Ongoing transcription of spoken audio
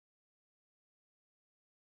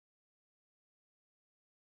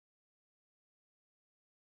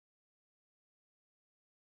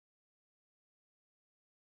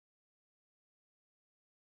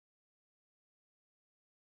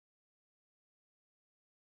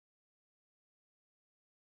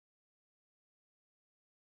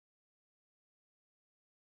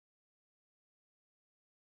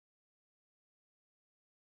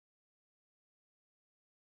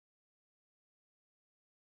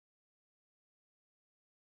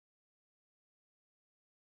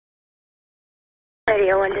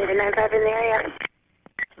Radio 1 David 95 in the area.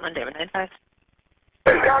 1 David 95.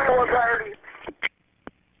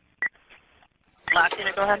 Last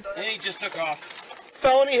unit, go ahead. He just took off.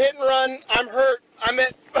 Felony hit and run. I'm hurt. I'm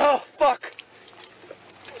at. Oh, fuck.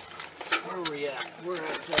 Where are we at? We're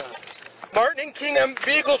at, Martin and Kingham.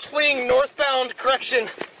 Vehicles fleeing northbound. Correction.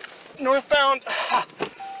 Northbound. I'm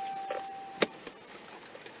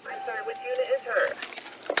sorry, which unit is hurt?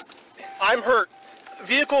 I'm hurt.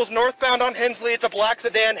 Vehicle's northbound on Hensley. It's a black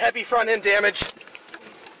sedan. Heavy front end damage. Is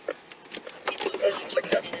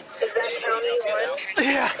that county one?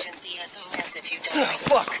 Yeah. Oh,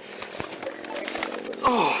 fuck.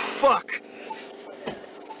 Oh, fuck.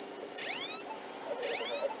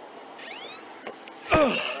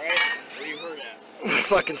 alright? Where you hurt at?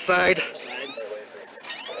 Fucking side. Side?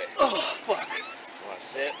 Oh, fuck. Want to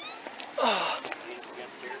sit? Oh,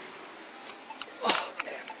 Against here? oh,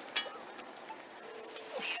 man.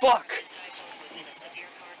 Fuck.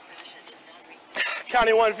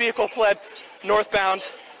 County 1 vehicle fled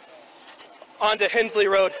northbound onto Hensley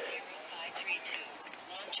Road.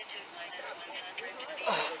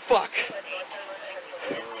 Oh, fuck.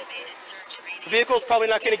 The vehicle's probably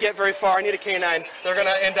not going to get very far. I need a K9. They're going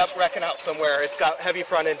to end up wrecking out somewhere. It's got heavy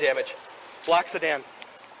front end damage. Black sedan.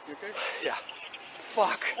 You okay? Yeah.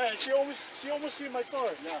 Fuck. Hey, she almost seen my car.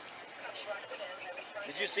 Yeah.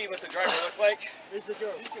 Did you see what the driver looked like? It's a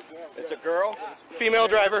girl. It's a girl? Female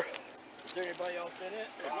driver. Is there anybody else in it?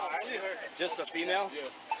 No, only her. Just a female? Yeah,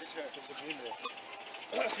 just her. Just a female.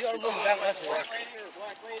 She don't look that much. Black lady or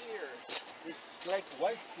black lady or? It's like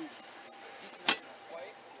white.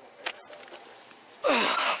 White?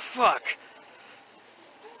 Fuck.